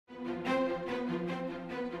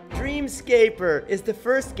Dreamscaper is the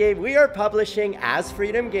first game we are publishing as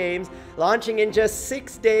Freedom Games, launching in just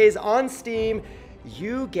 6 days on Steam.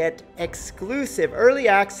 You get exclusive early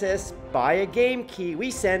access by a game key we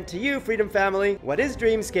send to you, Freedom Family. What is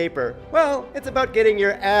Dreamscaper? Well, it's about getting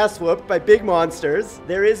your ass whooped by big monsters.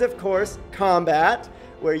 There is, of course, combat,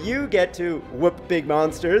 where you get to whoop big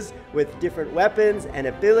monsters with different weapons and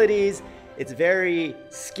abilities. It's very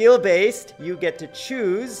skill-based. You get to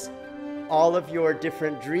choose all of your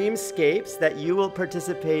different dreamscapes that you will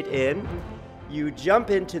participate in. You jump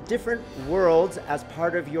into different worlds as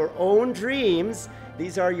part of your own dreams.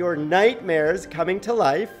 These are your nightmares coming to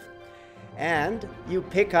life. And you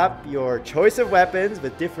pick up your choice of weapons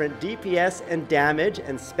with different DPS and damage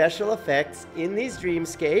and special effects in these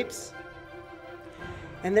dreamscapes.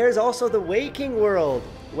 And there's also the waking world.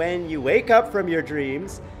 When you wake up from your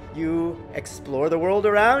dreams, you explore the world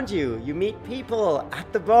around you. You meet people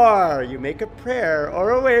at the bar. You make a prayer or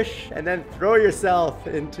a wish and then throw yourself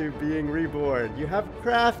into being reborn. You have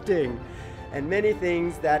crafting and many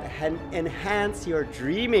things that enhance your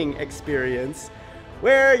dreaming experience,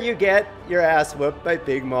 where you get your ass whooped by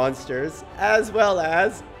big monsters as well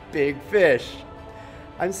as big fish.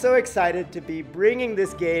 I'm so excited to be bringing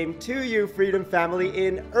this game to you, Freedom Family,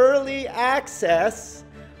 in early access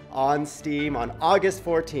on Steam on August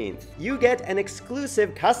 14th. You get an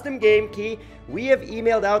exclusive custom game key. We have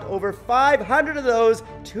emailed out over 500 of those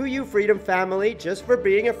to you, Freedom Family, just for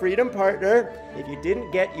being a Freedom partner. If you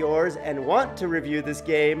didn't get yours and want to review this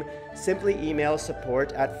game, simply email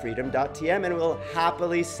support@freedom.tm and we'll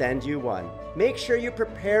happily send you one. Make sure you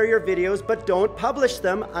prepare your videos, but don't publish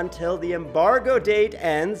them until the embargo date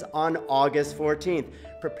ends on August 14th.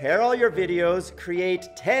 Prepare all your videos, create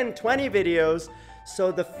 10, 20 videos,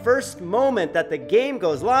 so the first moment that the game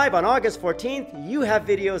goes live on August 14th, you have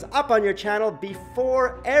videos up on your channel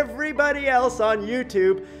before everybody else on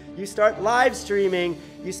YouTube. You start live streaming,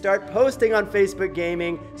 you start posting on Facebook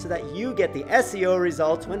Gaming so that you get the SEO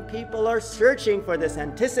results when people are searching for this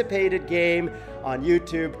anticipated game on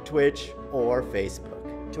YouTube, Twitch, or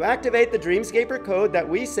Facebook. To activate the Dreamscaper code that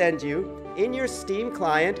we send you, in your Steam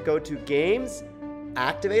client, go to Games,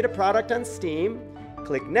 activate a product on Steam,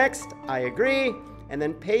 click Next, I agree, and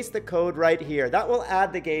then paste the code right here. That will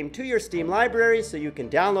add the game to your Steam library so you can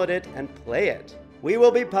download it and play it. We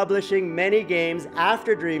will be publishing many games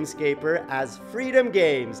after Dreamscaper as Freedom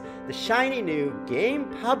Games, the shiny new game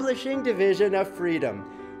publishing division of Freedom.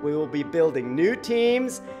 We will be building new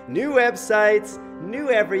teams, new websites,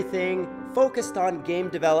 new everything focused on game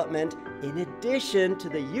development in addition to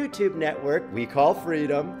the YouTube network we call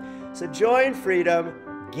Freedom. So join Freedom.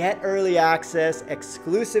 Get early access,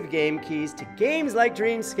 exclusive game keys to games like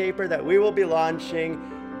Dreamscaper that we will be launching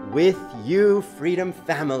with you, Freedom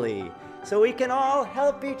Family, so we can all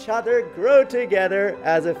help each other grow together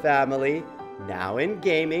as a family, now in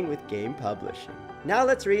gaming with game publishing. Now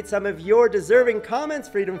let's read some of your deserving comments,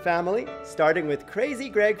 Freedom Family, starting with Crazy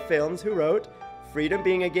Greg Films, who wrote, "Freedom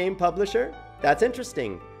being a game publisher? That's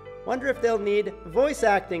interesting. Wonder if they'll need voice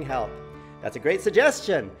acting help. That's a great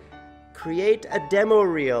suggestion. Create a demo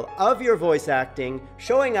reel of your voice acting,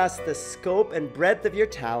 showing us the scope and breadth of your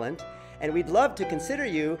talent, and we'd love to consider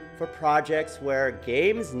you for projects where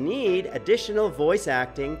games need additional voice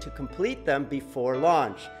acting to complete them before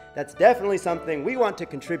launch. That's definitely something we want to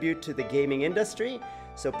contribute to the gaming industry,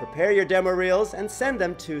 so prepare your demo reels and send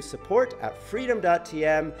them to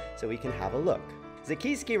support@freedom.tm so we can have a look."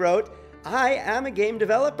 Zekysky wrote, "I am a game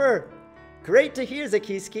developer." Great to hear,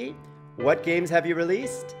 Zekysky. What games have you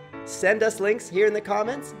released? Send us links here in the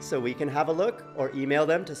comments so we can have a look, or email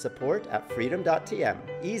them to support@freedom.tm.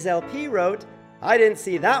 Eaz LP wrote, "I didn't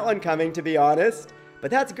see that one coming, to be honest,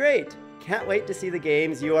 but that's great. Can't wait to see the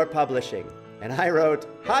games you are publishing." And I wrote,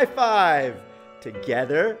 "High five!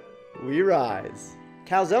 Together we rise."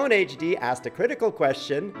 Calzone HD asked a critical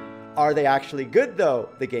question, "Are they actually good though,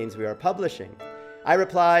 the games we are publishing?" I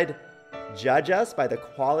replied, "Judge us by the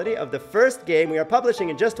quality of the first game we are publishing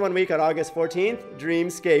in just 1 week on August 14th,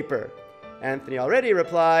 Dreamscaper." Anthony already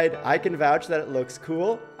replied, "I can vouch that it looks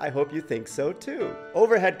cool. I hope you think so too."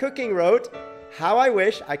 OverheadCooking wrote, "How I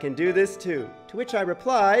wish I can do this too." To which I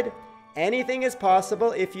replied, "Anything is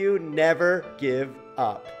possible if you never give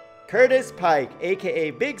up." Curtis Pyke,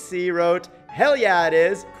 aka Big C, wrote, "Hell yeah it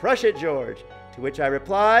is. Crush it, George." To which I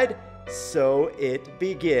replied, "So it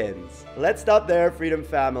begins." Let's stop there, Freedom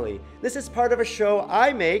Family. This is part of a show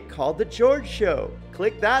I make called The George Show.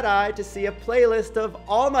 Click that eye to see a playlist of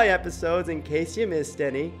all my episodes in case you missed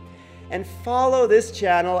any. And follow this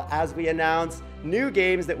channel as we announce new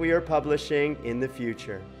games that we are publishing in the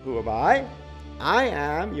future. Who am I? I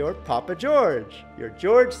am your Papa George, your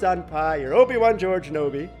George Senpai, your Obi-Wan George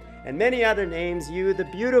Nobi. and many other names you, the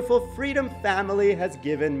beautiful Freedom family, has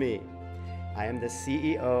given me. I am the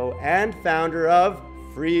CEO and founder of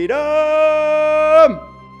Freedom!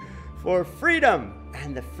 For Freedom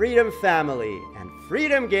and the Freedom family and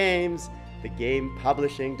Freedom Games, the game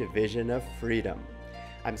publishing division of Freedom.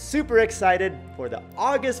 I'm super excited for the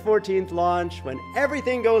August 14th launch when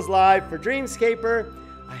everything goes live for Dreamscaper.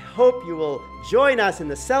 I hope you will join us in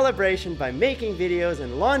the celebration by making videos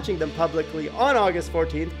and launching them publicly on August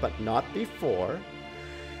 14th, but not before.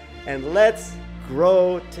 And let's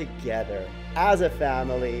grow together as a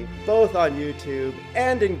family, both on YouTube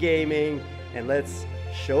and in gaming, and let's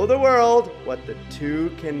show the world what the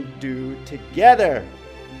two can do together.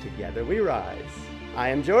 Together we rise. I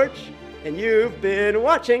am George, and you've been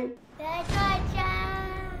watching.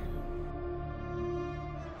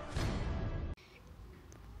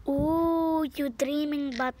 Ooh, you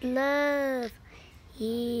dreaming about love.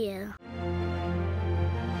 Yeah.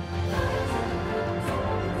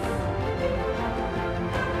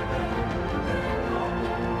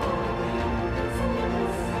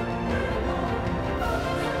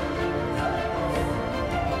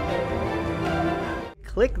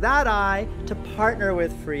 Click that eye to partner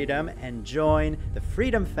with Freedom and join the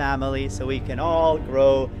Freedom family so we can all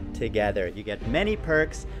grow together. You get many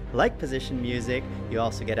perks like position music, you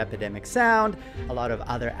also get Epidemic Sound, a lot of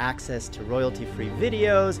other access to royalty-free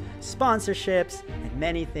videos, sponsorships, and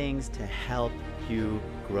many things to help you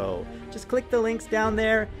grow. Just click the links down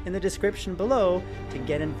there in the description below to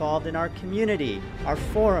get involved in our community, our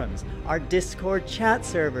forums, our Discord chat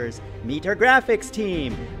servers, meet our graphics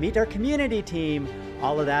team, meet our community team,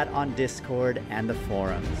 all of that on Discord and the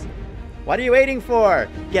forums. What are you waiting for?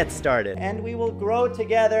 Get started. And we will grow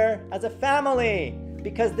together as a family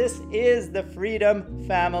because this is the Freedom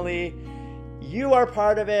family. You are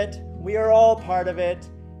part of it, we are all part of it,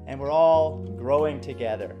 and we're all growing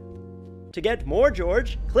together. To get more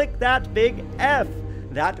George, click that big F.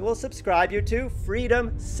 That will subscribe you to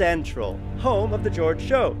Freedom Central, home of The George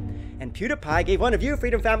Show. And PewDiePie gave one of you,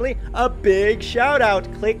 Freedom family, a big shout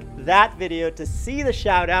out. Click that video to see the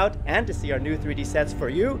shout out and to see our new 3D sets for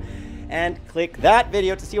you. And click that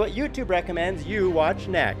video to see what YouTube recommends you watch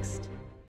next.